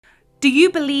Do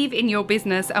you believe in your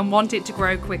business and want it to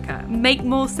grow quicker? Make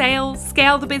more sales?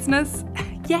 Scale the business?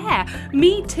 Yeah,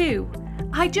 me too.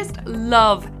 I just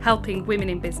love helping women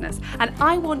in business, and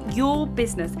I want your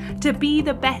business to be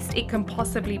the best it can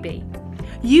possibly be.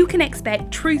 You can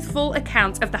expect truthful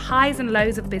accounts of the highs and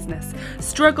lows of business,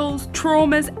 struggles,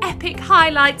 traumas, epic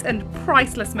highlights, and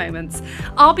priceless moments.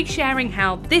 I'll be sharing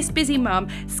how this busy mum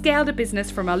scaled a business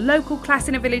from a local class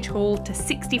in a village hall to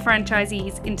 60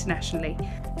 franchisees internationally.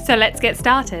 So let's get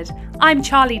started. I'm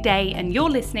Charlie Day, and you're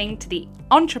listening to the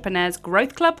Entrepreneurs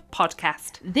Growth Club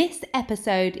podcast. This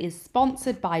episode is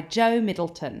sponsored by Joe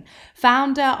Middleton,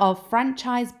 founder of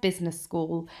Franchise Business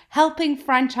School, helping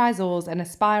franchisors and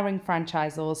aspiring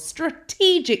franchisors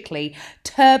strategically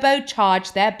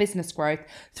turbocharge their business growth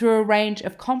through a range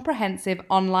of comprehensive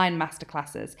online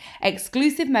masterclasses,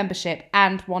 exclusive membership,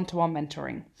 and one-to-one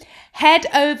mentoring. Head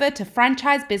over to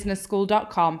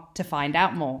franchisebusinessschool.com to find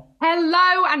out more.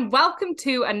 Hello and welcome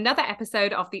to another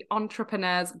episode of the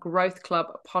Entrepreneurs Growth Club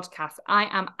podcast. I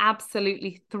am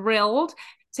absolutely thrilled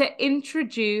to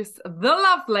introduce the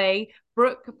lovely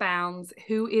Brooke Bownes,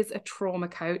 who is a trauma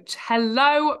coach.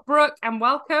 Hello, Brooke, and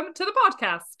welcome to the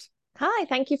podcast. Hi,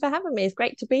 thank you for having me. It's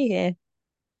great to be here.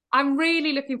 I'm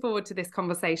really looking forward to this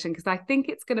conversation because I think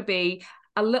it's going to be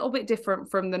a little bit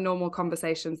different from the normal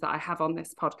conversations that I have on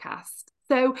this podcast.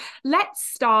 So let's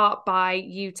start by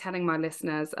you telling my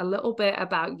listeners a little bit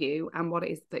about you and what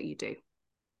it is that you do.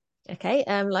 Okay,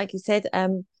 like you said,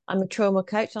 I'm a trauma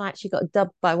coach. I actually got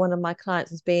dubbed by one of my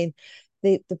clients as being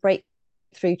the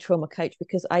breakthrough trauma coach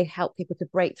because I help people to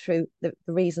break through the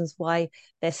reasons why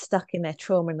they're stuck in their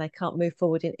trauma and they can't move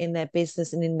forward in their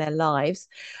business and in their lives.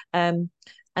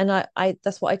 And I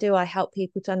that's what I do. I help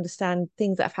people to understand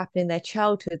things that have happened in their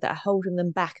childhood that are holding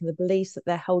them back and the beliefs that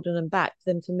they're holding them back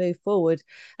for them to move forward.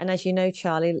 And as you know,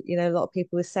 Charlie, a lot of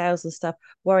people with sales and stuff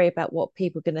worry about what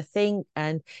people are going to think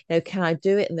and, can I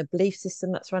do it? And the belief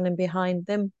system that's running behind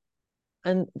them.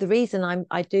 And the reason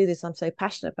I do this, I'm so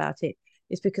passionate about it,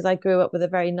 is because I grew up with a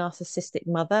very narcissistic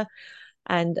mother.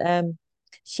 And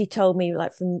she told me,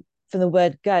 like, from the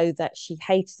word go, that she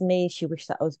hated me. She wished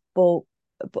that I was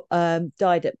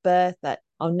died at birth, that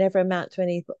I'll never amount to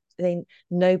anything,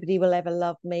 nobody will ever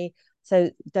love me,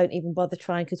 so don't even bother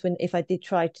trying, because if I did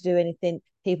try to do anything,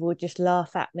 people would just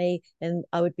laugh at me and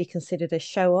I would be considered a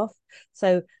show off.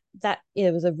 So that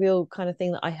was a real kind of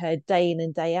thing that I heard day in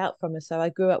and day out from her. So I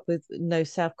grew up with no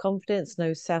self-confidence,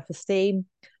 no self-esteem,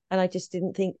 and I just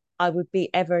didn't think I would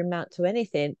be ever amount to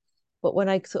anything. But when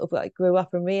I sort of grew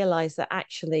up and realized that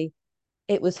actually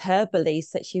it was her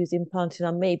beliefs that she was implanting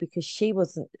on me because she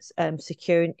wasn't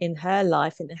secure in her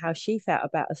life and how she felt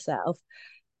about herself.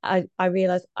 I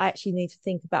realized I actually need to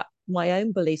think about my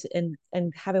own beliefs and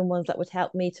having ones that would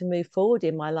help me to move forward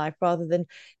in my life rather than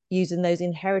using those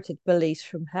inherited beliefs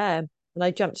from her. And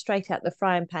I jumped straight out the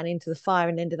frying pan into the fire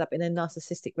and ended up in a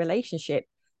narcissistic relationship.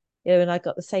 And I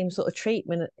got the same sort of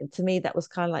treatment. To me, that was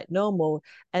kind of like normal.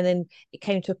 And then it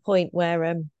came to a point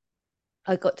where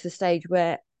I got to the stage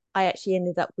where I actually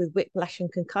ended up with whiplash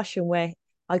and concussion, where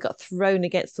I got thrown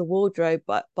against the wardrobe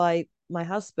by my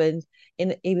husband.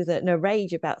 He was in a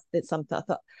rage about something. I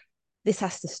thought, this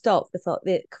has to stop. I thought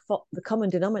the common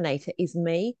denominator is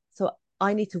me. So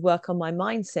I need to work on my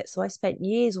mindset. So I spent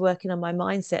years working on my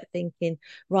mindset, thinking,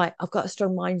 right, I've got a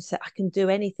strong mindset. I can do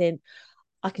anything.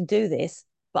 I can do this.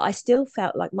 But I still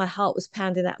felt like my heart was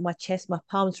pounding out of my chest. My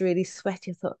palms really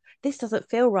sweaty. I thought, this doesn't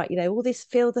feel right. All this,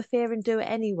 feel the fear and do it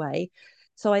anyway.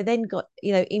 So I then got,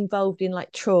 involved in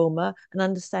like trauma and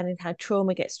understanding how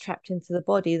trauma gets trapped into the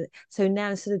body. So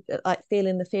now instead of like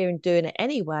feeling the fear and doing it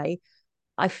anyway,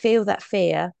 I feel that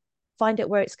fear, find out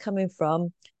where it's coming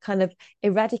from, kind of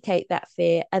eradicate that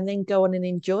fear, and then go on and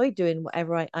enjoy doing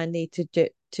whatever I need to do,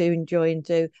 to enjoy and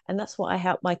do. And that's what I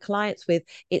help my clients with.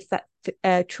 It's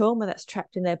that trauma that's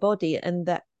trapped in their body and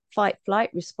that fight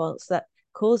flight response that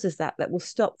causes that will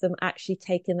stop them actually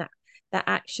taking that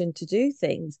action to do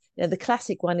things. The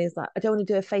classic one is like, I don't want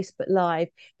to do a Facebook Live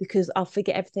because I'll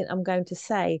forget everything I'm going to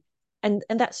say. And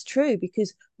that's true,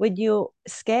 because when you're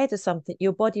scared of something,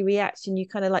 your body reacts and you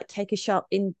kind of like take a sharp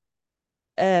in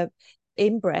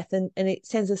breath, and it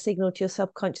sends a signal to your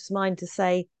subconscious mind to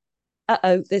say,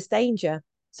 uh-oh, there's danger.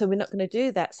 So we're not going to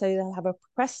do that. So they'll have a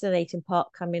procrastinating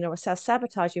part come in, or a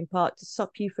self-sabotaging part to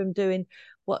stop you from doing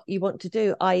what you want to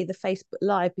do, i.e. the Facebook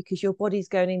Live, because your body's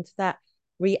going into that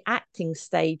reacting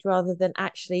stage rather than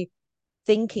actually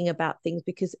thinking about things,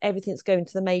 because everything's going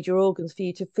to the major organs for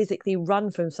you to physically run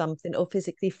from something or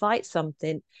physically fight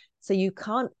something. So you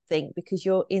can't think because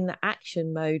you're in the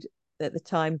action mode at the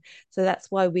time. So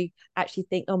that's why we actually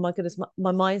think, oh my goodness,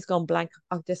 my mind's gone blank,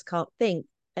 I just can't think.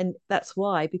 And that's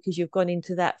why, because you've gone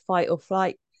into that fight or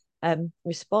flight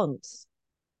response.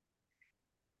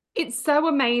 It's so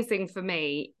amazing for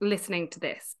me listening to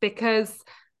this because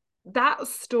that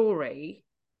story,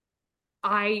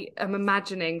 I am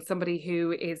imagining somebody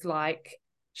who is like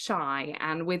shy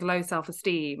and with low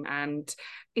self-esteem and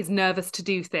is nervous to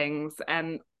do things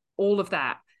and all of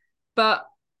that. But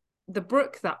the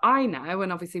Brooke that I know,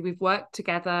 and obviously we've worked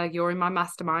together, you're in my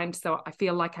mastermind, so I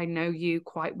feel like I know you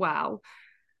quite well.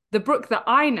 The Brooke that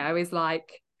I know is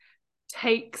like,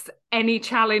 takes any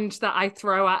challenge that I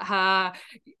throw at her,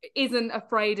 isn't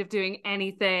afraid of doing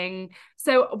anything.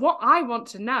 So, what I want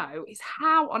to know is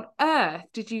how on earth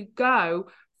did you go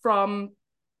from,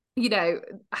 you know,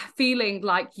 feeling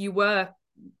like you were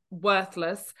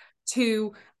worthless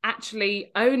to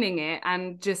actually owning it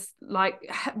and just like,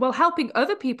 well, helping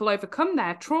other people overcome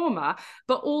their trauma,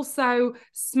 but also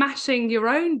smashing your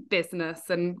own business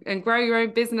and grow your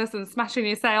own business and smashing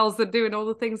your sales and doing all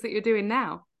the things that you're doing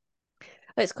now?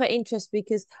 It's quite interesting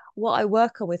because what I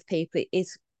work on with people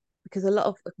is, because a lot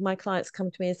of my clients come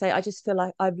to me and say, I just feel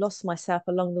like I've lost myself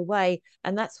along the way.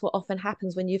 And that's what often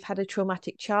happens when you've had a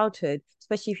traumatic childhood,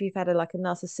 especially if you've had like a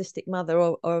narcissistic mother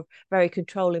or a very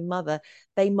controlling mother.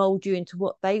 They mold you into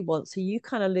what they want. So you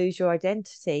kind of lose your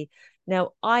identity.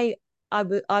 Now, I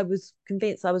was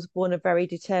convinced I was born a very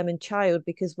determined child,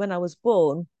 because when I was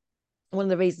born, one of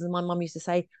the reasons my mum used to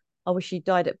say, I wish she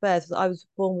died at birth, was I was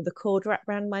born with a cord wrapped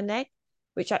around my neck,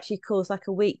 which actually caused like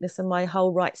a weakness in my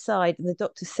whole right side. And the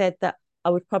doctor said that I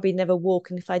would probably never walk.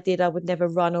 And if I did, I would never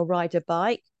run or ride a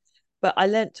bike. But I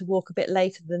learned to walk a bit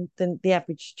later than the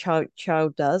average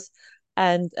child does.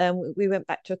 And we went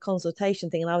back to a consultation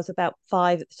thing, and I was about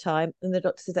 5 at the time. And the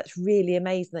doctor said, that's really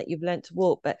amazing that you've learned to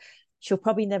walk, but she'll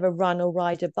probably never run or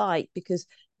ride a bike because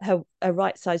her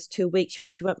right side's too weak. She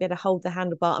won't be able to hold the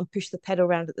handlebar and push the pedal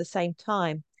around at the same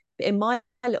time. But in my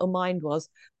little mind was,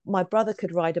 my brother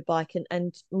could ride a bike,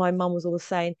 and my mum was always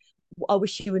saying, I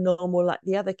wish you were normal like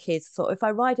the other kids. So if I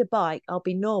ride a bike, I'll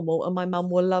be normal and my mum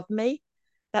will love me.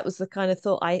 That was the kind of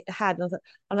thought I had.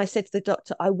 And I said to the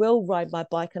doctor, I will ride my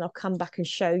bike and I'll come back and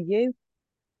show you.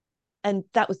 And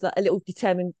that was like a little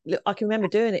determined. I can remember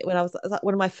doing it when I was like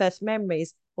one of my first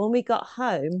memories. When we got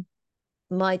home,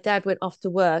 my dad went off to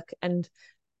work and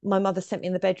my mother sent me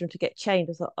in the bedroom to get changed.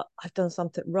 I was like, I've done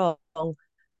something wrong. And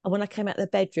when I came out of the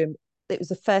bedroom, it was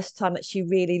the first time that she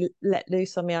really let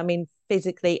loose on me. I mean,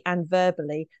 physically and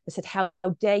verbally. I said, how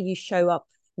dare you show up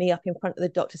me up in front of the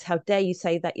doctors? How dare you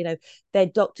say that? They're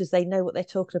doctors. They know what they're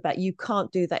talking about. You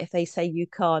can't do that if they say you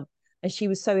can't. And she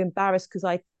was so embarrassed because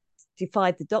I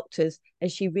defied the doctors, and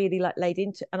she really like laid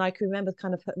into. And I can remember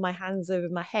kind of putting my hands over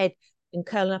my head and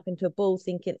curling up into a ball,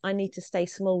 thinking I need to stay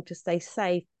small to stay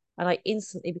safe. And I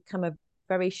instantly become a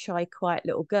very shy, quiet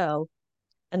little girl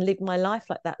and lived my life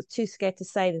like that. I was too scared to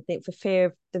say anything for fear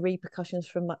of the repercussions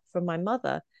from my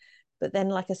mother. But then,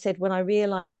 like I said, when I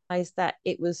realized that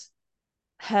it was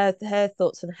her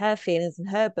thoughts and her feelings and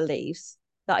her beliefs,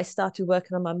 that I started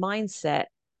working on my mindset.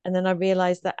 And then I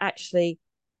realized that actually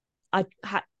I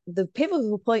had the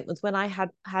pivotal point was when I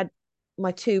had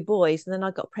my two boys, and then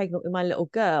I got pregnant with my little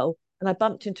girl. And I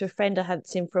bumped into a friend I hadn't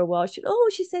seen for a while.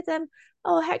 She said,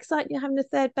 oh, how exciting, you're having a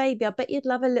third baby. I bet you'd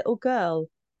love a little girl.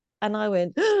 And I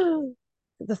went, oh,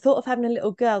 the thought of having a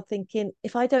little girl, thinking,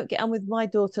 if I don't get on with my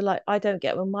daughter like I don't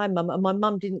get on with my mum, and my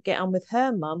mum didn't get on with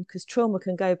her mum, because trauma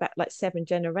can go back like 7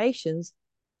 generations,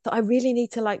 that I really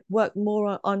need to like work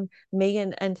more on me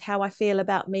and how I feel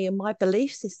about me and my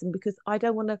belief system, because I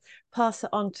don't want to pass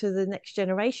it on to the next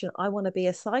generation. I want to be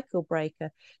a cycle breaker.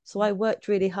 So I worked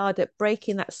really hard at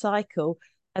breaking that cycle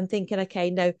and thinking, okay,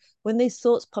 no, when these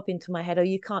thoughts pop into my head, oh,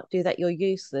 you can't do that, you're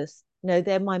useless. No,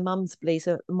 they're my mum's beliefs,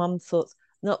 mum's thoughts,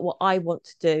 not what I want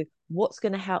to do. What's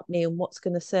going to help me and what's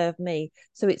going to serve me.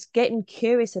 So it's getting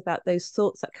curious about those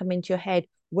thoughts that come into your head.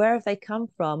 Where have they come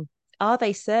from? Are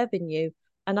they serving you?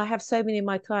 And I have so many of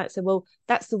my clients say, well,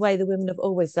 that's the way the women have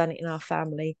always done it in our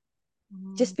family.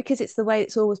 Mm. Just because it's the way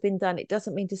it's always been done, it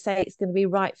doesn't mean to say it's going to be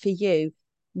right for you.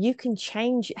 You can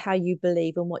change how you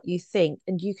believe and what you think,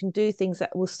 and you can do things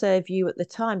that will serve you at the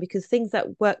time, because things that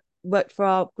worked for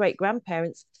our great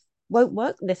grandparents won't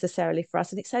work necessarily for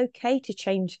us. And it's okay to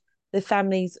change the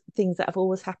family's things that have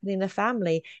always happened in a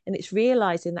family. And it's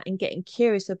realizing that and getting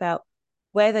curious about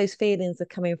where those feelings are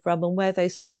coming from and where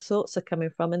those thoughts are coming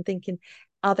from, and thinking,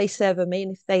 are they serving me?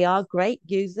 And if they are, great,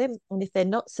 use them. And if they're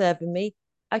not serving me,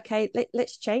 okay,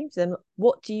 let's change them.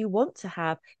 What do you want to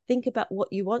have? Think about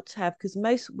what you want to have, because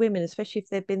most women, especially if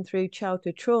they've been through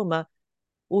childhood trauma,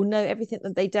 will know everything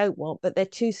that they don't want, but they're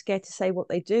too scared to say what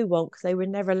they do want because they were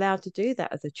never allowed to do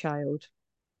that as a child.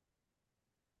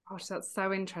 Gosh, that's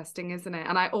so interesting, isn't it?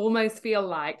 And I almost feel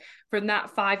like from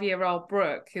that 5-year-old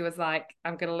Brooke who was like,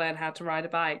 I'm going to learn how to ride a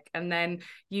bike. And then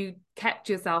you kept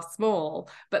yourself small,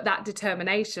 but that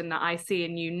determination that I see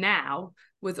in you now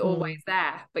was always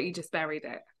there, but you just buried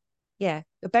it. Yeah,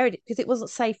 I buried it because it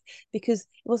wasn't safe, because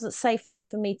it wasn't safe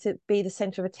for me to be the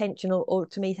center of attention, or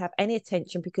to me to have any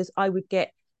attention, because I would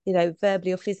get,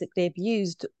 verbally or physically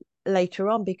abused later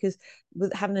on, because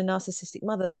with having a narcissistic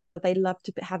mother, they love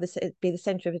to have this be the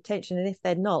center of attention, and if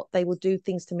they're not, they will do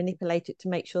things to manipulate it to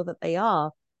make sure that they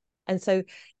are. And so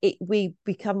we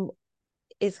become,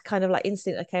 it's kind of like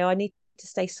instinct. Okay, I need to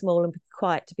stay small and be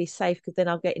quiet to be safe, because then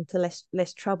I'll get into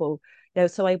less trouble.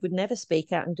 So I would never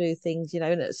speak out and do things.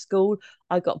 And at school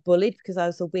I got bullied because I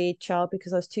was a weird child,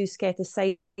 because I was too scared to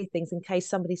say things in case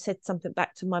somebody said something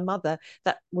back to my mother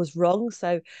that was wrong.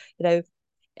 So you know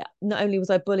not only was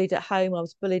I bullied at home, I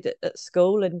was bullied at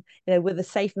school. And with a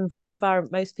safe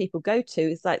environment most people go to,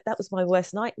 it's like that was my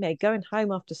worst nightmare. Going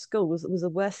home after school was the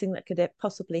worst thing that could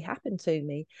possibly happen to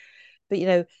me.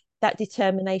 But that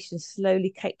determination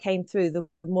slowly came through. The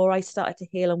more I started to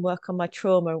heal and work on my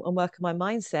trauma and work on my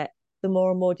mindset, the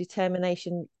more and more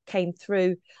determination came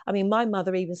through. I mean, my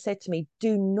mother even said to me,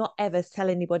 do not ever tell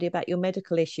anybody about your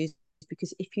medical issues,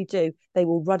 because if you do, they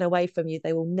will run away from you.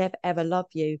 They will never ever love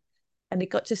you. And it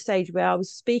got to a stage where I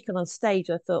was speaking on stage.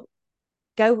 I thought,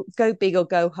 go big or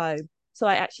go home. So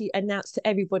I actually announced to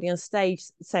everybody on stage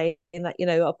saying that,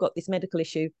 I've got this medical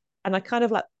issue. And I kind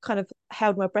of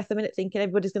held my breath a minute, thinking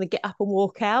everybody's going to get up and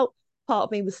walk out. Part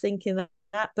of me was thinking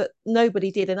that, but nobody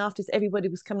did. And afterwards, everybody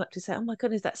was coming up to say, "Oh my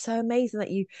goodness, that's so amazing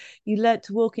that you learned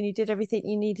to walk and you did everything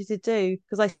you needed to do."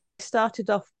 Because I started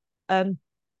off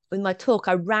with my talk,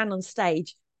 I ran on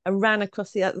stage and ran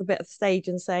across the other bit of the stage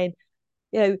and saying,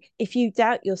 if you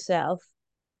doubt yourself,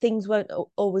 things won't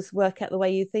always work out the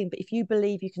way you think. But if you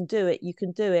believe you can do it, you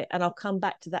can do it. And I'll come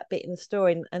back to that bit in the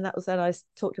story. And that was when I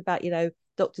talked about,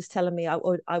 doctors telling me I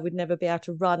would never be able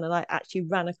to run. And I actually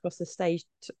ran across the stage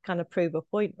to kind of prove a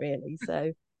point, really.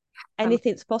 So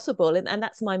anything's possible. And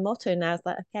that's my motto now. It's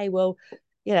like, okay, well,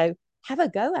 have a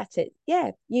go at it.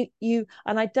 Yeah,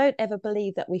 and I don't ever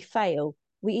believe that we fail.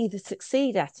 We either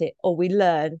succeed at it or we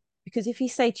learn. Because if you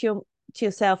say to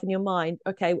yourself in your mind,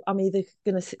 okay, I'm either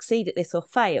going to succeed at this or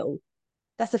fail,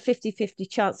 that's a 50-50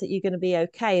 chance that you're going to be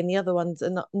okay, and the other ones are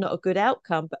not a good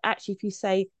outcome. But actually, if you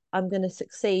say, I'm going to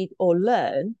succeed or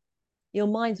learn, your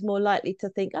mind's more likely to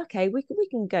think, okay, we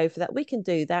can go for that, we can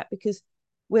do that, because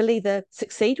we'll either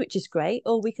succeed, which is great,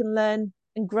 or we can learn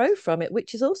and grow from it,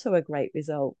 which is also a great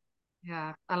result.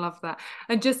 Yeah, I love that.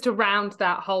 And just to round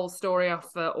that whole story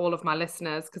off for all of my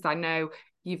listeners, because I know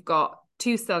you've got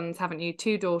 2 sons, haven't you?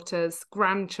 2 daughters,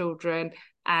 grandchildren,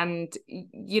 and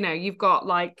you've got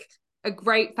like a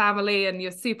great family and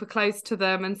you're super close to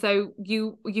them. And so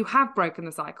you have broken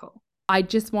the cycle. I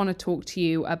just want to talk to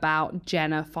you about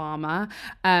Jenna Farmer.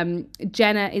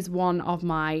 Jenna is one of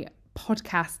my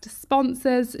podcast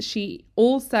sponsors. She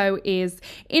also is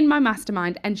in my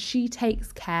mastermind, and she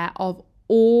takes care of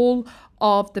all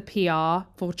of the PR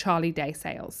for Charlie Day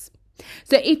Sales.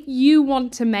 So if you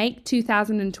want to make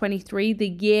 2023 the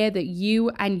year that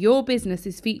you and your business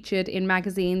is featured in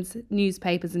magazines,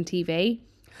 newspapers, and TV,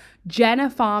 Jenna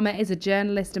Farmer is a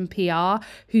journalist and PR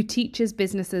who teaches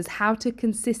businesses how to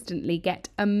consistently get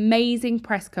amazing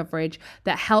press coverage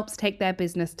that helps take their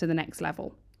business to the next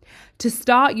level. To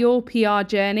start your PR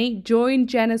journey, join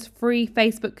Jenna's free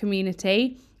Facebook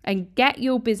community and get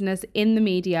your business in the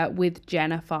media with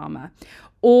Jenna Farmer.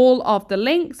 All of the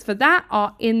links for that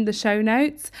are in the show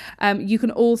notes. You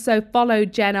can also follow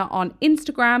Jenna on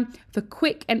Instagram for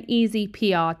quick and easy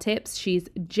PR tips. She's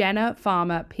Jenna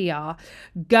Farmer PR.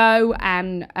 Go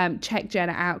and check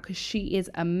Jenna out, because she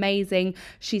is amazing.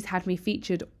 She's had me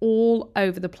featured all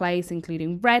over the place,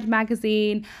 including Red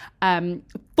Magazine,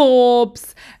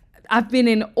 Forbes. I've been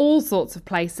in all sorts of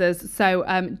places. So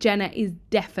Jenna is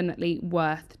definitely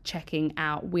worth checking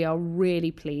out. We are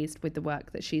really pleased with the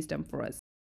work that she's done for us.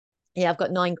 Yeah, I've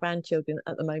got 9 grandchildren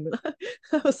at the moment.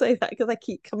 I'll say that because they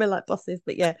keep coming like buses.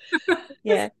 But yeah.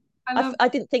 I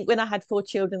didn't think when I had 4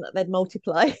 children that they'd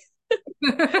multiply.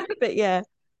 But yeah.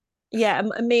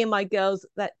 And me and my girls,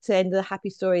 that to end the happy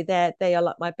story, they are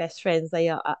like my best friends.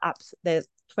 They're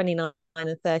 29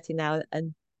 and 30 now,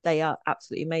 and they are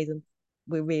absolutely amazing.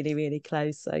 We're really, really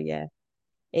close. So yeah,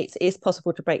 it's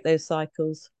possible to break those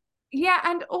cycles. Yeah,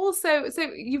 and also, so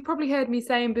you've probably heard me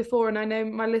saying before, and I know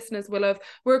my listeners will have,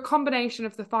 we're a combination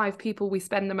of the 5 people we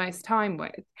spend the most time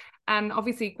with. And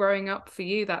obviously growing up for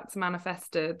you, that's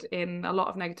manifested in a lot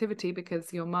of negativity,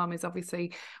 because your mum is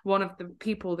obviously one of the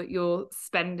people that you're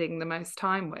spending the most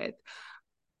time with.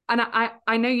 And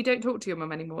I know you don't talk to your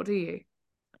mum anymore, do you?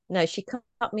 No, she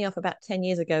cut me off about 10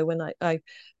 years ago when I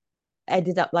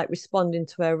ended up like responding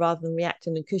to her rather than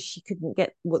reacting. And because she couldn't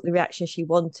get what the reaction she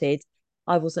wanted,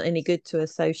 I wasn't any good to her.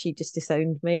 So she just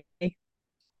disowned me.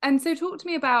 And so talk to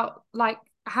me about like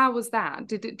how was that?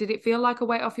 Did it feel like a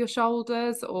weight off your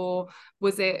shoulders, or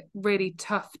was it really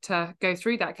tough to go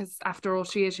through that? Because after all,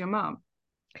 she is your mum.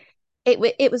 It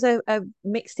was a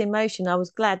mixed emotion. I was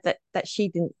glad that she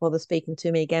didn't bother speaking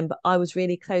to me again, but I was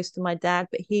really close to my dad.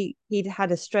 But he'd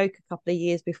had a stroke a couple of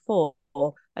years before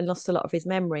and lost a lot of his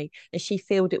memory, and she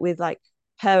filled it with like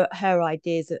her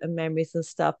ideas and memories and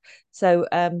stuff. So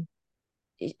and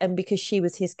because she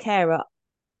was his carer,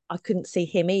 I couldn't see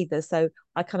him either. So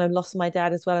I kind of lost my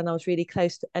dad as well. And I was really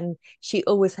close to, and she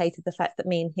always hated the fact that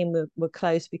me and him were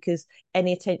close, because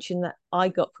any attention that I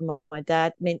got from my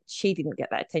dad meant she didn't get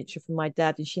that attention from my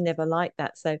dad. And she never liked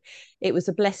that. So it was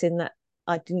a blessing that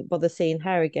I didn't bother seeing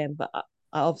her again. But I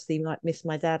obviously like miss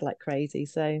my dad like crazy.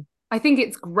 So I think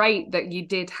it's great that you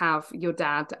did have your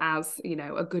dad as,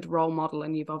 a good role model,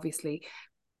 and you've obviously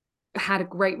had a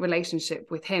great relationship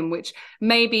with him, which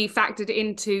maybe factored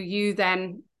into you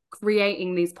then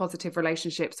creating these positive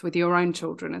relationships with your own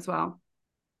children as well.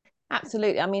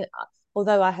 absolutely. I mean,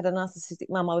 although I had a narcissistic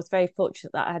mum, I was very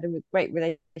fortunate that I had a great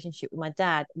relationship with my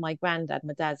dad, my granddad.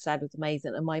 My dad's dad was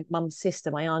amazing, and my mum's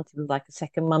sister, my auntie, was like a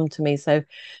second mum to me. So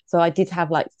I did have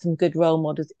like some good role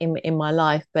models in my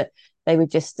life, but they were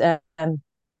just I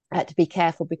had to be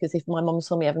careful, because if my mum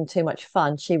saw me having too much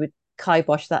fun, she would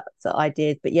kibosh that I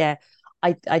did. But yeah,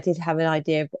 I did have an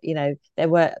idea of, there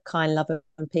were kind, loving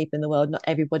people in the world. Not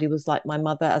everybody was like my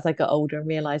mother. As I got older and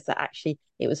realized that actually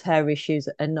it was her issues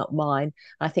and not mine.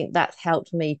 I think that's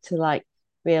helped me to like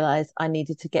realize I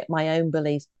needed to get my own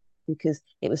beliefs, because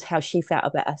it was how she felt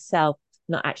about herself,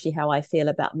 not actually how I feel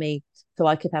about me. So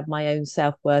I could have my own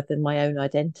self-worth and my own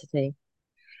identity.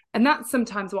 And that's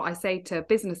sometimes what I say to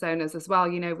business owners as well,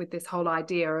 with this whole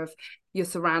idea of you're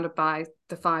surrounded by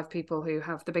the 5 people who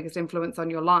have the biggest influence on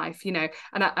your life, and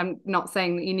I'm not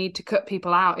saying that you need to cut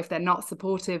people out if they're not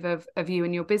supportive of you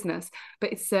and your business,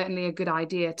 but it's certainly a good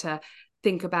idea to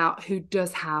think about who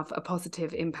does have a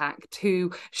positive impact,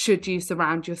 who should you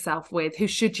surround yourself with, who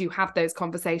should you have those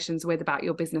conversations with about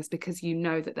your business, because you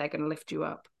know that they're going to lift you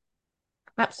up.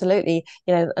 Absolutely.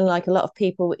 And like a lot of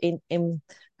people in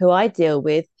who I deal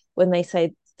with, when they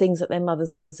say things that their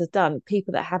mothers have done,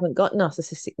 people that haven't got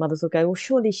narcissistic mothers will go, well,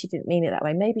 surely she didn't mean it that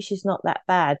way. Maybe she's not that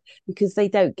bad, because they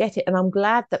don't get it. And I'm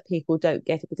glad that people don't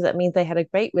get it, because that means they had a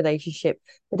great relationship.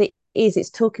 But it's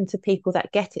talking to people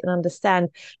that get it and understand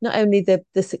not only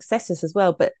the successes as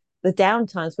well, but the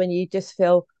downtimes when you just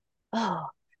feel, oh,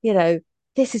 you know,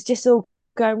 this is just all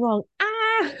going wrong.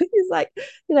 It's like,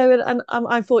 and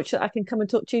I'm fortunate I can come and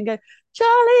talk to you and go,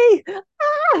 Charlie,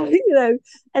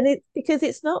 and it's because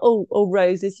it's not all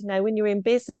roses. When you're in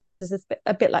business, it's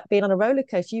a bit like being on a roller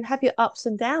coaster. You have your ups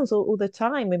and downs all the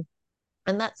time,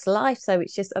 and that's life. So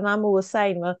it's just, and I'm always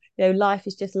saying, well, life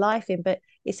is just life in, but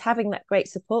it's having that great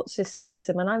support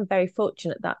system. And I'm very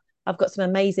fortunate that I've got some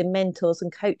amazing mentors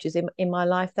and coaches in my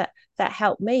life that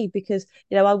help me, because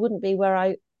I wouldn't be where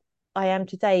I am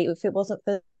today if it wasn't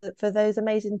for those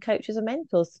amazing coaches and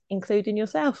mentors, including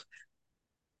yourself.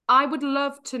 I would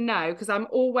love to know, because I'm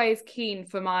always keen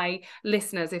for my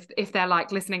listeners, if they're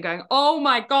like listening going, oh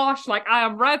my gosh, like I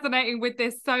am resonating with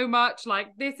this so much,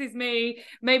 like this is me.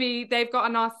 Maybe they've got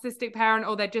a narcissistic parent,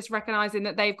 or they're just recognizing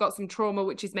that they've got some trauma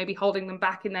which is maybe holding them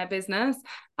back in their business.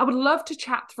 I would love to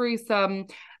chat through some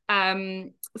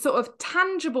sort of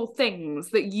tangible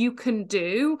things that you can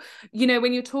do,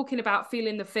 when you're talking about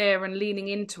feeling the fear and leaning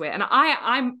into it. And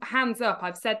I'm hands up,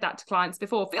 I've said that to clients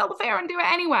before, feel the fear and do it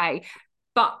anyway.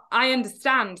 But I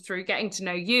understand through getting to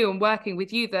know you and working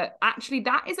with you that actually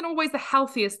that isn't always the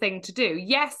healthiest thing to do.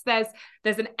 Yes, there's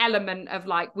an element of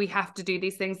like, we have to do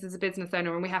these things as a business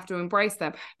owner and we have to embrace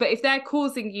them. But if they're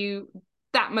causing you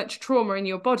that much trauma in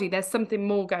your body, there's something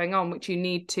more going on which you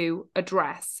need to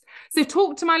address. So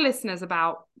talk to my listeners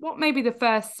about what maybe the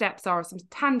first steps are, some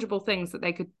tangible things that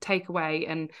they could take away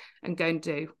and go and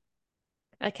do.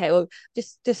 Okay, well,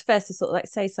 just first to sort of like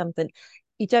say something.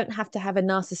 You don't have to have a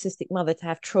narcissistic mother to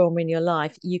have trauma in your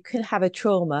life. You could have a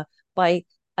trauma by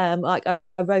like I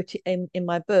wrote it in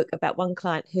my book about one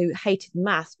client who hated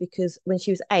maths, because when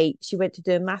she was 8, she went to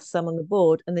do a maths sum on the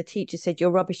board, and the teacher said, you're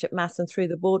rubbish at maths, and threw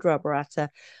the board rubber at her.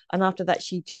 And after that,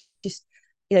 she just,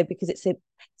 because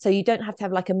so you don't have to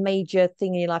have like a major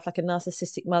thing in your life, like a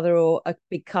narcissistic mother or a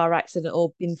big car accident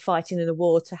or been fighting in a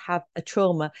war, to have a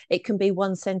trauma. It can be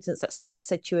one sentence that's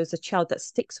said to you as a child that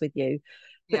sticks with you.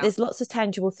 But Yeah. there's lots of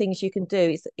tangible things you can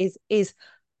do. Is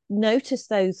notice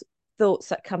thoughts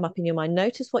that come up in your mind.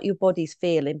 Notice what your body's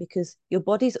feeling, because your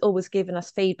body's always giving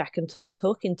us feedback and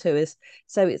talking to us.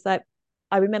 So it's like,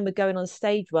 I remember going on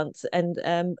stage once, and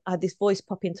I had this voice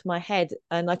pop into my head,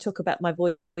 and I talk about my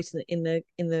voice in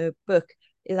the book.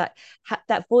 Is like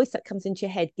that voice that comes into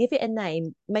your head. Give it a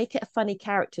name, make it a funny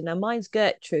character. Now mine's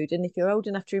Gertrude, and if you're old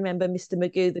enough to remember Mr.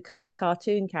 Magoo, the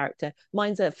cartoon character,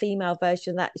 mine's a female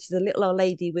version of that. She's a little old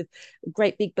lady with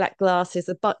great big black glasses,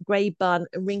 a grey bun,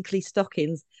 and wrinkly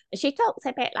stockings, and she talks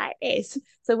a bit like this.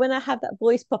 So when I have that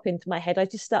voice pop into my head, I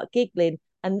just start giggling,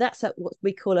 and that's what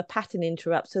we call a pattern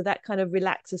interrupt. So that kind of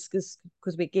relaxes because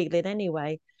we're giggling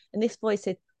anyway. And this voice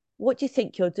said, "What do you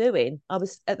think you're doing?" I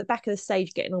was at the back of the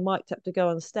stage getting all mic'd up to go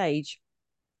on stage.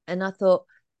 And I thought,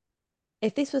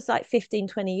 if this was like 15,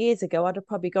 20 years ago, I'd have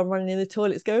probably gone running in the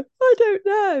toilets going, "I don't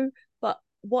know." But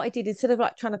what I did, instead of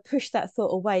like trying to push that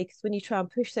thought away, because when you try and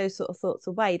push those sort of thoughts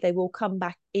away, they will come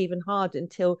back even harder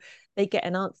until they get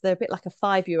an answer. They're a bit like a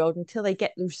 5-year-old. Until they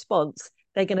get the response,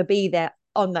 they're going to be there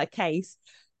on that case.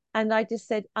 And I just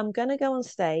said, I'm going to go on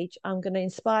stage, I'm going to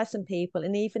inspire some people.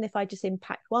 And even if I just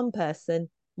impact one person,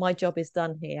 my job is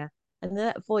done here. And then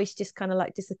that voice just kind of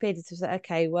like disappeared. It's like,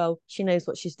 okay, well, she knows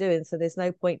what she's doing. So there's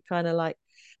no point trying to like,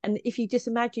 and if you just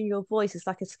imagine your voice is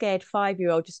like a scared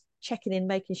 5-year-old, just checking in,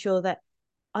 making sure that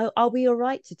I'll be all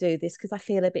right to do this because I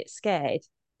feel a bit scared.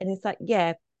 And it's like,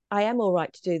 yeah, I am all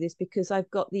right to do this because I've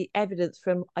got the evidence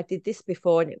from I did this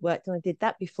before and it worked, and I did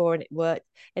that before and it worked.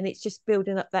 And it's just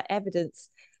building up that evidence.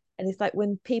 And it's like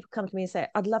when people come to me and say,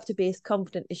 I'd love to be as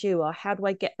confident as you are. How do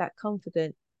I get that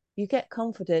confident? You get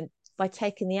confident by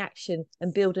taking the action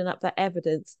and building up that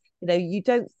evidence. You know, you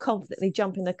don't confidently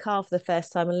jump in the car for the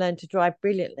first time and learn to drive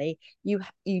brilliantly. You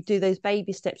do those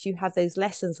baby steps, you have those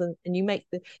lessons, and you make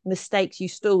the mistakes, you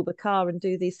stall the car and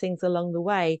do these things along the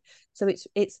way. So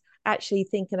it's actually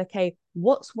thinking, okay,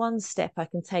 what's one step I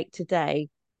can take today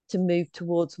to move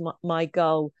towards my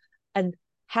goal? And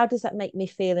how does that make me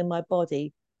feel in my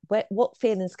body? What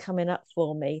feelings coming up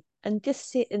for me? And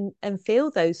just sit and feel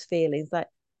those feelings. Like,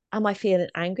 am I feeling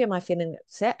angry? Am I feeling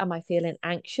upset? Am I feeling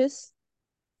anxious?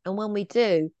 And when we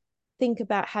do, think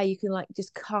about how you can like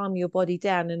just calm your body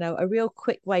down. And a real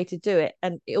quick way to do it,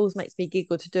 and it always makes me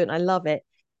giggle to do it, and I love it,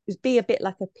 is be a bit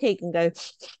like a pig and go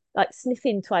like sniff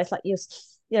in twice, like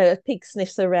a pig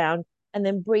sniffs around, and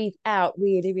then breathe out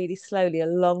really, really slowly, a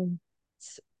long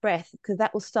breath, because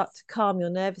that will start to calm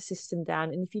your nervous system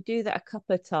down. And if you do that a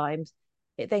couple of times,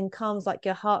 it then calms like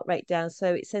your heart rate down.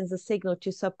 So it sends a signal to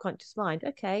your subconscious mind,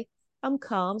 okay, I'm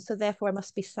calm, so therefore I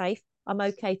must be safe. I'm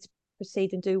okay to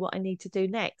proceed and do what I need to do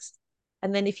next.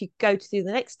 And then if you go to do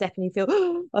the next step and you feel,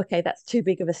 oh, okay, that's too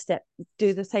big of a step,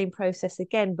 do the same process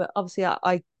again. But obviously,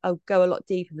 I'll go a lot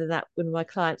deeper than that with my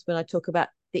clients when I talk about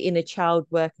the inner child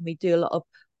work. And we do a lot of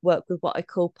work with what I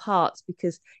call parts,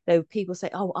 because people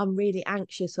say, oh, I'm really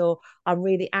anxious, or I'm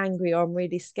really angry, or I'm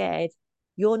really scared.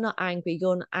 You're not angry,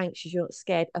 you're not anxious, you're not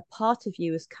scared. A part of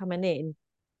you is coming in,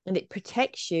 and it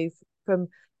protects you from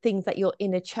things that your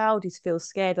inner child is feels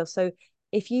scared of. So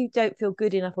if you don't feel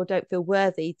good enough or don't feel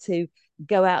worthy to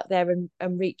go out there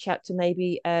and reach out to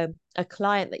maybe a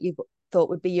client that you thought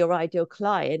would be your ideal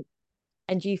client,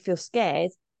 and you feel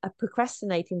scared, a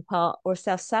procrastinating part or a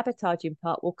self-sabotaging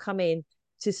part will come in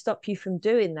to stop you from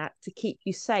doing that, to keep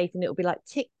you safe. And it'll be like,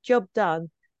 tick, job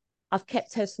done. I've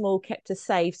kept her small, kept her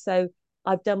safe. So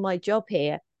I've done my job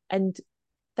here. And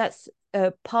that's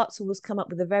parts always come up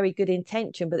with a very good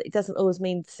intention, but it doesn't always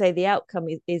mean to say the outcome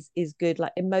is good.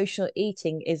 Like emotional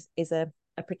eating is a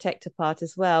protector part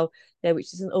as well,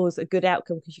 which isn't always a good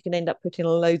outcome, because you can end up putting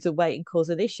on loads of weight and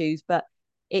causing issues, but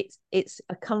it's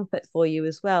a comfort for you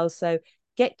as well. So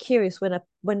get curious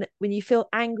when you feel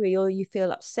angry or you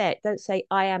feel upset. Don't say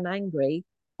I am angry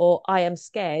or I am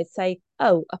scared. Say,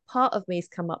 oh, a part of me has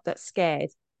come up that's scared.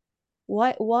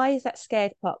 Why is that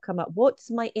scared part come up? What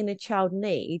does my inner child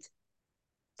need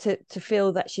to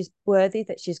feel that she's worthy,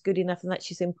 that she's good enough, and that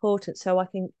she's important, so I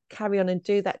can carry on and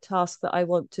do that task that I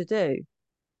want to do?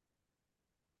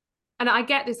 And I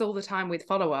get this all the time with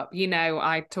follow-up.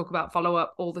 I talk about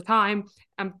follow-up all the time.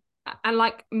 And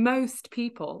like most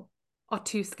people are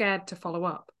too scared to follow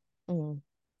up. Mm.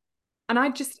 And I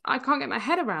can't get my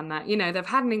head around that. They've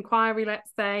had an inquiry,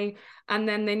 let's say, and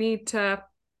then they need to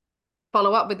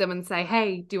follow up with them and say,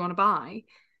 hey, do you want to buy?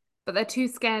 But they're too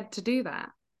scared to do that.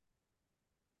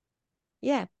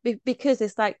 Yeah, because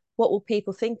it's like, what will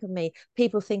people think of me?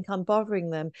 People think I'm bothering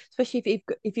them, especially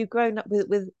if you've grown up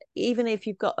with even if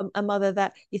you've got a mother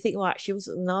that you think, well, actually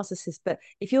wasn't a narcissist, but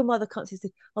if your mother constantly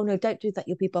says, oh no, don't do that,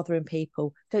 you'll be bothering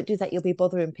people. Don't do that, you'll be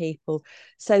bothering people.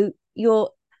 So your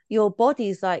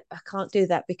body's like, I can't do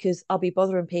that because I'll be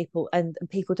bothering people, and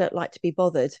people don't like to be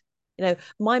bothered.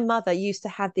 My mother used to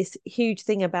have this huge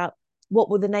thing about what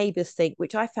will the neighbours think,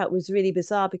 which I felt was really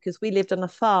bizarre because we lived on a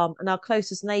farm and our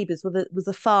closest neighbours was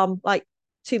a farm like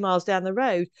 2 miles down the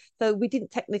road. So we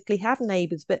didn't technically have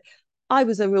neighbours, but I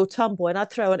was a real tomboy and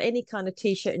I'd throw on any kind of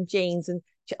t-shirt and jeans and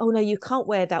oh no, you can't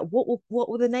wear that. What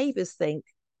will the neighbours think?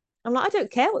 I'm like, I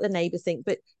don't care what the neighbours think,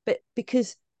 but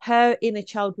because her inner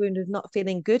child wound of not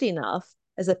feeling good enough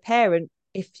as a parent,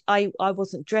 if I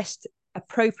wasn't dressed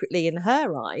appropriately in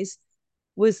her eyes,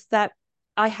 was that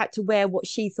I had to wear what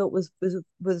she thought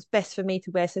was best for me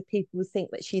to wear, so people would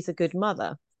think that she's a good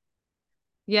mother.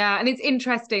 Yeah, and it's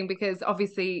interesting because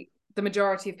obviously the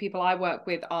majority of people I work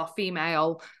with are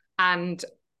female, and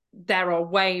there are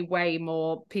way, way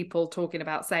more people talking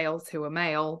about sales who are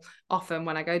male. Often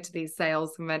when I go to these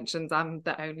sales conventions, I'm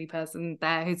the only person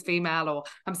there who's female, or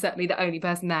I'm certainly the only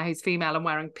person there who's female and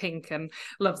wearing pink and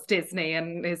loves Disney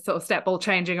and is sort of step ball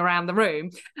changing around the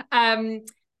room.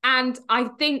 And I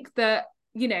think that,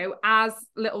 as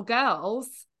little girls,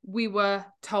 we were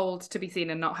told to be seen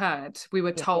and not heard. We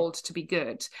were told to be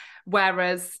good.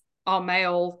 Whereas our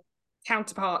male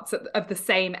counterparts of the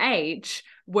same age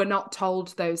were not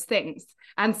told those things.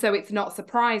 And so it's not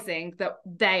surprising that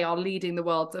they are leading the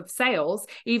world of sales,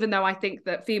 even though I think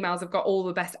that females have got all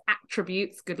the best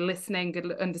attributes, good listening, good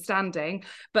understanding.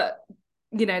 But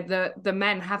the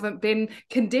men haven't been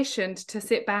conditioned to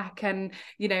sit back and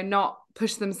not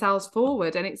push themselves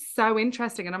forward. And it's so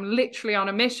interesting, and I'm literally on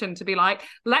a mission to be like,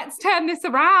 let's turn this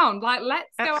around, like let's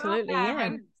Absolutely, go out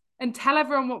there and tell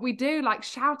everyone what we do, like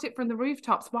shout it from the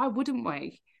rooftops. Why wouldn't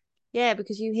we? Yeah,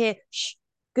 because you hear, shh,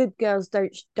 good girls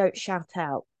don't shout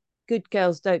out, good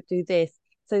girls don't do this.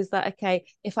 So it's like, okay,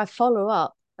 if I follow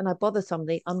up and I bother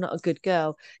somebody, I'm not a good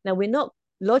girl. Now we're not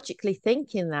logically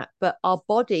thinking that, but our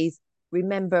bodies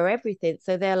remember everything.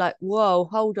 So they're like, whoa,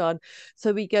 hold on.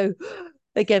 So we go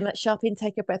again, that sharp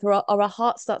intake of breath, or our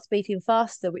heart starts beating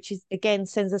faster, which is again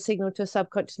sends a signal to a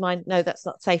subconscious mind, no, that's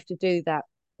not safe to do that.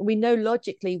 We know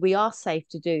logically we are safe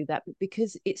to do that, but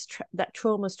because it's that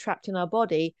trauma's trapped in our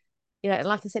body, and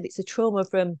like I said, it's a trauma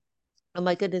from, oh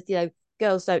my goodness,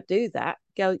 girls don't do that.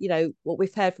 What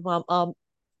we've heard from our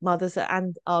mothers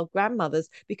and our grandmothers,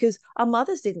 because our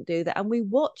mothers didn't do that. And we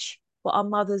watch what our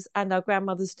mothers and our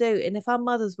grandmothers do. And if our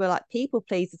mothers were like people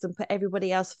pleasers and put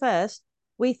everybody else first,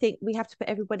 we think we have to put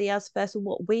everybody else first, and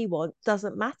what we want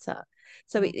doesn't matter.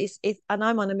 So it's and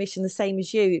I'm on a mission the same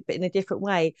as you, but in a different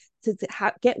way, to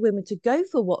get women to go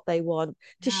for what they want,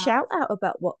 to shout out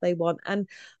about what they want. And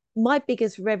my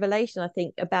biggest revelation, I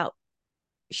think, about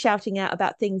shouting out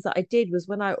about things that I did was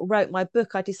when I wrote my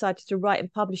book, I decided to write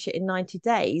and publish it in 90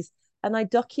 days. And I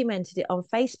documented it on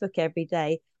Facebook every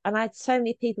day. And I had so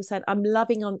many people saying, I'm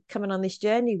loving on coming on this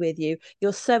journey with you.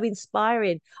 You're so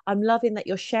inspiring. I'm loving that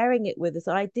you're sharing it with us.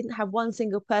 I didn't have one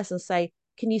single person say,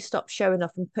 can you stop showing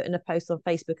off and putting a post on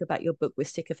Facebook about your book? We're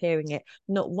sick of hearing it.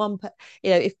 Not one,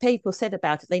 if people said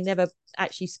about it, they never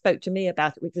actually spoke to me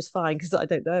about it, which was fine because I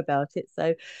don't know about it.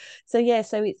 So yeah,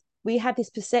 so we had this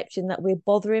perception that we're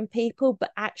bothering people,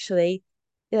 but actually,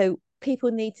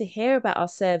 people need to hear about our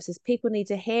services. People need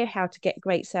to hear how to get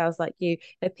great sales like you.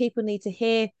 People need to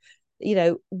hear,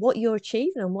 what you're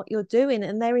achieving and what you're doing,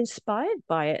 and they're inspired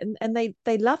by it, and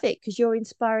they love it because you're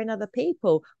inspiring other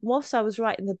people. Whilst I was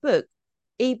writing the book,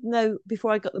 even though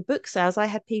before I got the book sales, I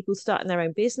had people starting their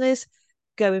own business,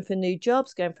 going for new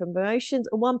jobs, going for promotions.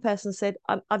 And one person said,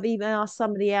 I've even asked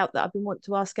somebody out that I've been wanting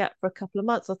to ask out for a couple of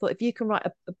months. I thought, if you can write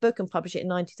a book and publish it in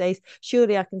 90 days,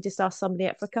 surely I can just ask somebody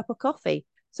out for a cup of coffee.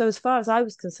 So as far as I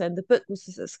was concerned, the book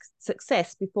was a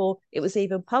success before it was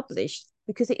even published,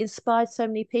 because it inspired so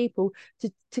many people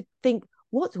to think,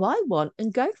 what do I want,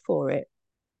 and go for it.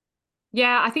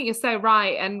 Yeah, I think you're so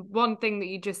right. And one thing that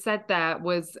you just said there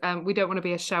was we don't want to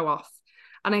be a show off.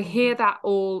 And I hear that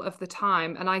all of the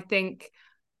time. And I think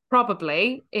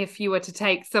probably if you were to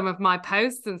take some of my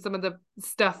posts and some of the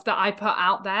stuff that I put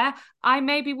out there, I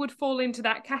maybe would fall into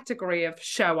that category of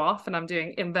show off. And I'm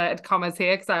doing inverted commas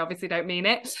here because I obviously don't mean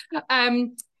it.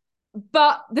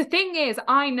 But the thing is,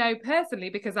 I know personally,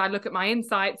 because I look at my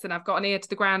insights and I've got an ear to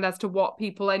the ground as to what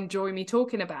people enjoy me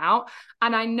talking about.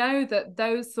 And I know that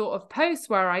those sort of posts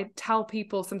where I tell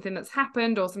people something that's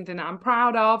happened or something that I'm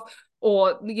proud of,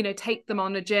 or, take them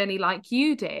on a journey like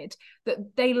you did, that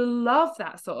they love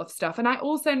that sort of stuff. And I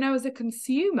also know as a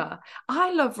consumer,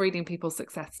 I love reading people's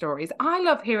success stories. I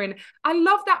love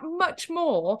that much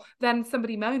more than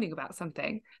somebody moaning about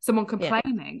something, someone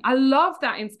complaining. Yeah. I love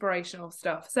that inspirational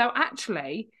stuff. So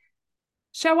actually,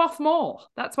 show off more.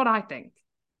 That's what I think.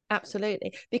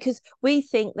 Absolutely. Because we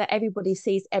think that everybody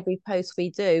sees every post we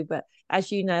do. But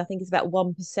as you know, I think it's about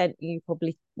 1%. You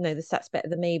probably know the stats better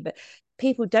than me, but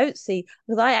people don't see,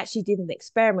 because I actually did an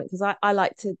experiment because I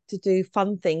like to do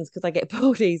fun things because I get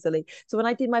bored easily. So when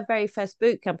I did my very first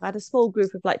boot camp, I had a small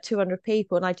group of like 200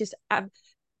 people and I just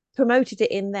promoted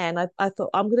it in there. And I thought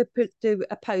I'm going to do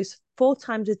a post 4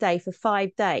 times a day for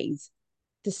 5 days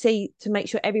to make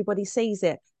sure everybody sees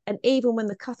it. And even when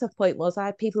the cutoff point was, I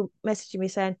had people messaging me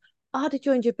saying, "Oh, I'd have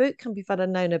joined your boot camp if I'd have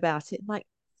known about it." I'm like,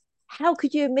 how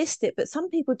could you have missed it? But some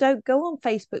people don't go on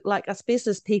Facebook like us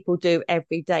business people do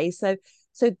every day. So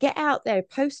get out there,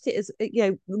 post it, as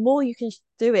the more you can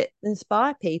do it,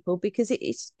 inspire people, because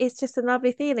it's just a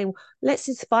lovely feeling. Let's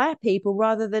inspire people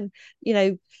rather than you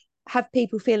know have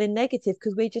people feeling negative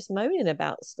because we're just moaning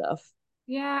about stuff.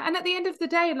 Yeah. And at the end of the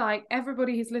day, like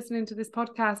everybody who's listening to this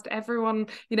podcast, everyone,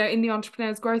 in the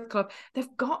Entrepreneurs Growth Club,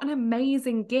 they've got an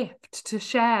amazing gift to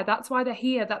share. That's why they're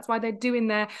here. That's why they're doing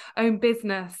their own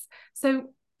business. So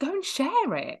go and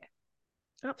share it.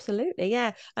 Absolutely,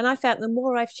 yeah. And I found the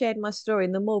more I've shared my story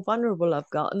and the more vulnerable I've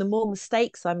got and the more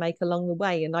mistakes I make along the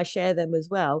way and I share them as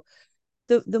well,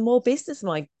 the more business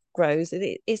my grows.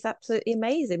 And it's absolutely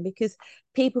amazing because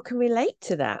people can relate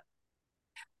to that.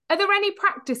 Are there any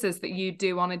practices that you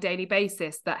do on a daily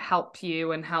basis that help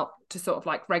you and help to sort of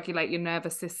like regulate your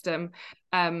nervous system,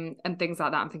 and things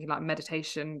like that? I'm thinking like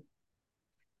meditation,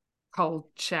 cold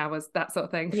showers, that sort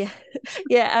of thing. Yeah.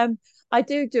 Yeah. I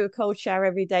do a cold shower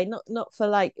every day, not for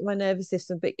like my nervous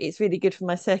system, but it's really good for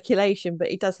my circulation, but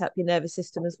it does help your nervous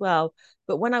system as well.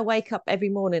 But when I wake up every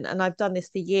morning, and I've done this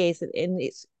for years,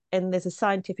 and there's a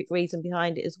scientific reason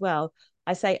behind it as well.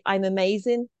 I say I'm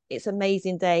amazing, it's an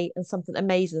amazing day, and something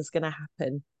amazing is going to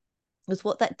happen. Because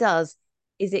what that does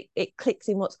is it clicks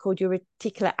in what's called your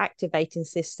reticular activating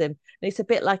system. And it's a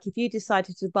bit like if you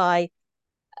decided to buy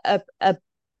a, a,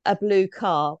 a blue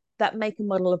car, that make and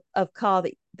model of car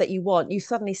that you want, you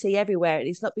suddenly see everywhere. And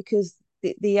it's not because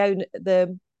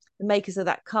the makers of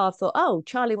that car thought, oh,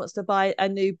 Charlie wants to buy a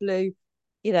new blue,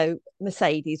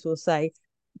 Mercedes, we'll say.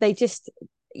 They just,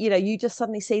 you just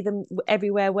suddenly see them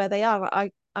everywhere where they are.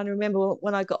 I remember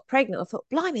when I got pregnant, I thought,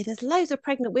 blimey, there's loads of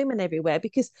pregnant women everywhere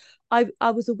because I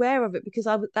was aware of it because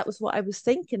that was what I was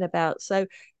thinking about. So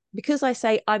because I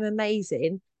say I'm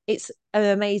amazing, it's an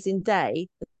amazing day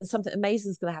and something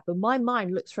amazing is going to happen. My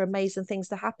mind looks for amazing things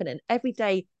to happen. And every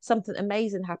day something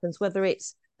amazing happens, whether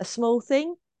it's a small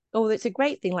thing or it's a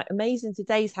great thing, like amazing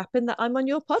today's happened that I'm on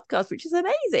your podcast, which is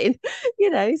amazing,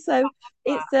 so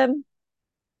it's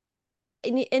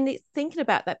and it's thinking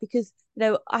about that because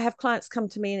I have clients come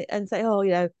to me and say, oh,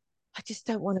 I just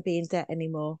don't want to be in debt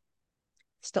anymore.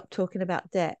 Stop talking about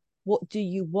debt. What do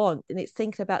you want? And it's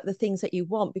thinking about the things that you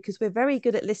want, because we're very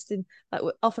good at listing. Like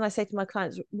often I say to my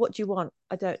clients, what do you want?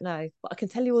 I don't know, but I can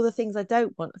tell you all the things I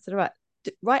don't want. I said, all right,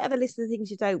 write out a list of the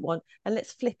things you don't want and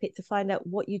let's flip it to find out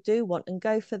what you do want and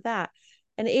go for that.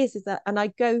 And it is that, and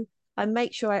I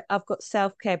make sure I've got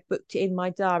self-care booked in my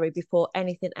diary before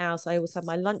anything else. I always have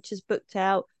my lunches booked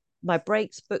out, my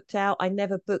breaks booked out. I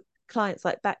never book clients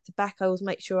like back to back. I always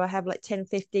make sure I have like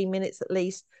 10-15 minutes at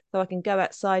least so I can go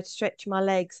outside, stretch my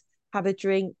legs, have a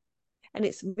drink. And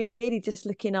it's really just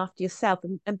looking after yourself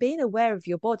and being aware of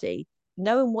your body,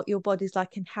 knowing what your body's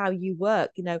like and how you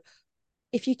work.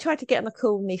 If you tried to get on a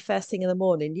call with me first thing in the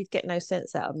morning, you'd get no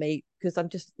sense out of me because I'm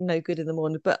just no good in the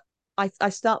morning. But I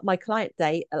start my client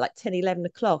day at like 10-11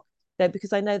 o'clock,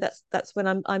 because I know that's when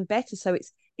I'm better. So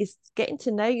it's getting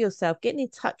to know yourself, getting in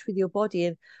touch with your body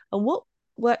and what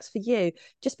works for you.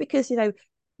 Just because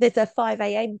there's a 5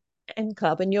 a.m.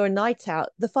 club and you're a night out,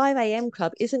 the 5 a.m.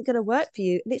 club isn't going to work for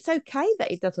you, and it's okay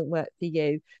that it doesn't work for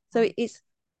you. So it's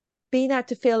being able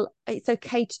to feel it's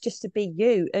okay to just to be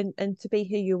you and to be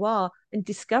who you are and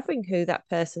discovering who that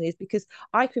person is. Because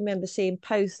I can remember seeing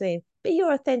posts saying, be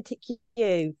your authentic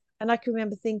you. And I can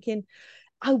remember thinking,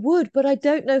 I would, but I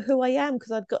don't know who I am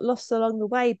because I'd got lost along the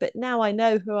way. But now I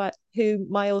know who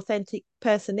my authentic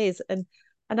person is. And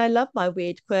I love my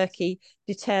weird, quirky,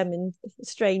 determined,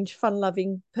 strange,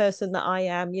 fun-loving person that I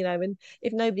am, and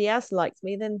if nobody else likes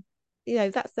me, then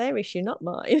that's their issue, not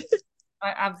mine.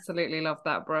 I absolutely love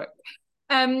that, Brooke.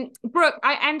 Brooke,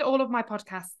 I end all of my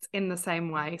podcasts in the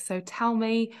same way. So tell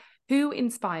me, who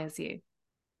inspires you?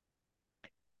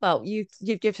 Well, you've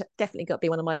definitely got to be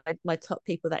one of my top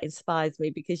people that inspires me,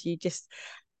 because you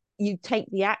take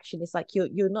the action. It's like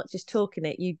you're not just talking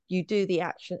it, you do the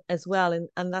action as well.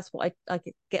 And that's what I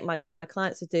get my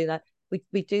clients to do. Like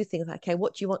we do things like, okay,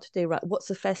 what do you want to do? Right, what's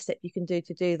the first step you can do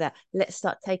to do that? Let's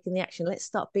start taking the action. Let's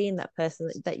start being that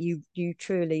person that you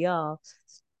truly are.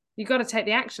 You've got to take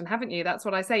the action, haven't you? That's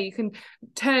what I say. You can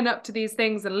turn up to these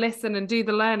things and listen and do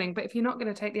the learning, but if you're not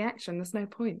going to take the action, there's no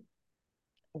point.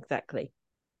 Exactly.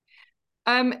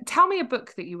 Tell me a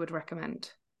book that you would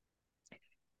recommend.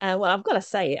 Well, I've got to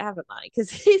say it, haven't I?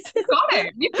 Because it's You've got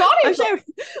it. You've got it. I'm sharing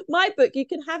my book. You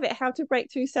can have it. How to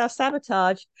Break Through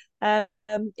Self-Sabotage.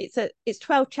 It's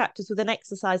 12 chapters with an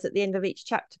exercise at the end of each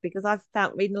chapter, because I've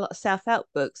found reading a lot of self-help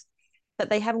books that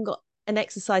they haven't got an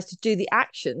exercise to do the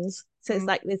actions. So it's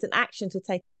like there's an action to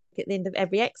take at the end of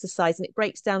every exercise, and it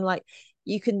breaks down, like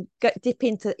you can dip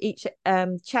into each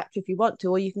chapter if you want to,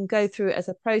 or you can go through it as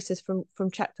a process from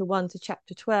chapter 1 to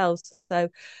chapter 12. So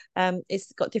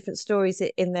it's got different stories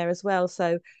in there as well.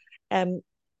 So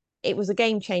it was a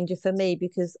game changer for me,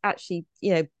 because actually,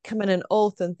 coming an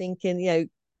author and thinking,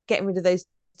 getting rid of those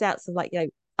doubts of like,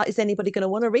 is anybody going to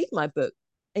want to read my book?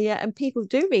 Yeah, and people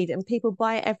do read it and people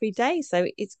buy it every day. So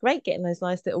it's great getting those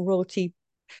nice little royalty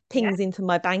pings into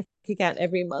my bank account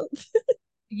every month.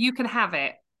 You can have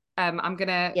it. I'm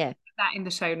gonna put that in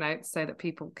the show notes so that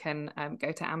people can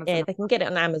go to Amazon. Yeah, they can get it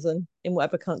on Amazon in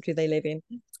whatever country they live in.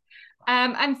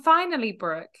 And finally,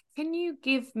 Brooke, can you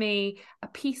give me a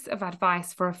piece of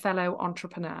advice for a fellow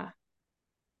entrepreneur?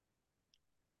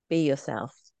 Be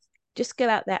yourself. Just go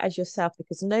out there as yourself,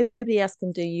 because nobody else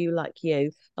can do you like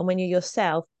you. And when you're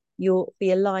yourself, you'll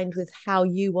be aligned with how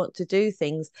you want to do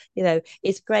things.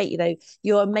 It's great.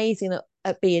 You're amazing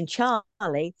at being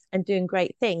Charlie and doing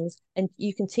great things, and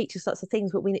you can teach us lots of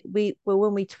things. But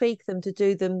when we tweak them to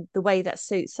do them the way that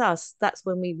suits us, that's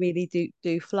when we really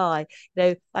do fly.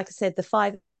 Like I said, the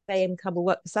 5 a.m. club will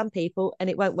work for some people, and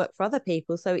it won't work for other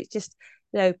people. So it's just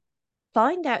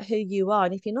find out who you are.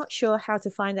 And if you're not sure how to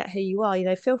find out who you are,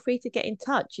 feel free to get in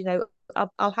touch.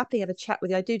 I'll happily have a chat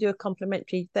with you. I do a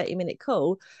complimentary 30-minute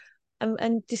call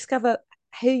and discover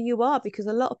who you are, because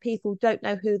a lot of people don't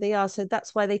know who they are. So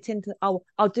that's why they tend to,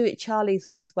 I'll do it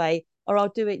Charlie's way, or I'll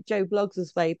do it Joe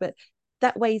Bloggs' way. But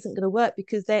that way isn't going to work,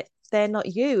 because they're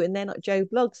not you and they're not Joe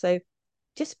Bloggs. So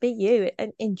just be you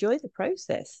and enjoy the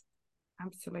process.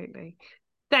 Absolutely.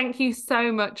 Thank you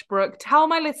so much, Brooke. Tell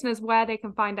my listeners where they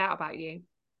can find out about you.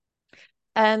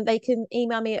 They can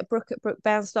email me at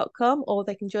brooke@brookebownes.com, or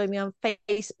they can join me on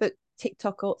Facebook,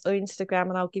 TikTok, or Instagram,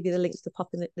 and I'll give you the links to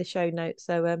pop in the show notes.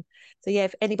 So yeah,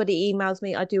 if anybody emails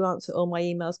me, I do answer all my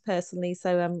emails personally.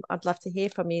 So I'd love to hear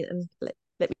from you, and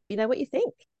let me know what you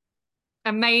think.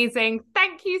 Amazing.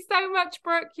 Thank you so much,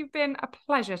 Brooke. You've been a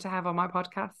pleasure to have on my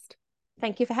podcast.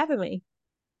 Thank you for having me.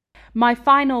 My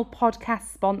final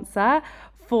podcast sponsor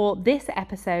for this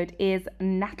episode is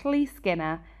Natalie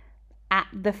Skinner at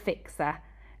The Fixer.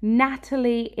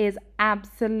 Natalie is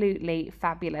absolutely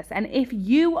fabulous. And if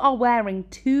you are wearing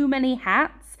too many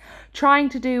hats, trying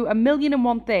to do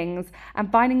 1,000,001 things and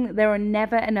finding that there are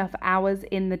never enough hours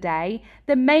in the day,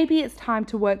 then maybe it's time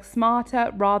to work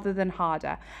smarter rather than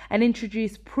harder and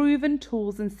introduce proven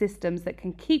tools and systems that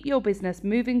can keep your business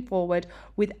moving forward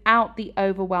without the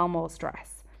overwhelm or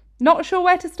stress. Not sure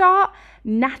where to start?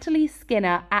 Natalie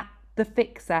Skinner at The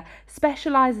Fixer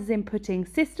specializes in putting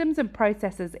systems and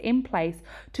processes in place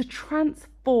to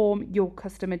transform your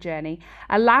customer journey,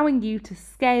 allowing you to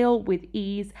scale with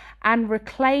ease and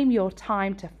reclaim your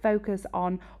time to focus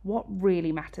on what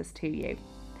really matters to you.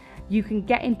 You can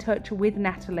get in touch with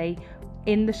Natalie.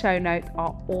 In the show notes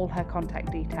are all her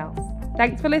contact details.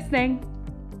 Thanks for listening.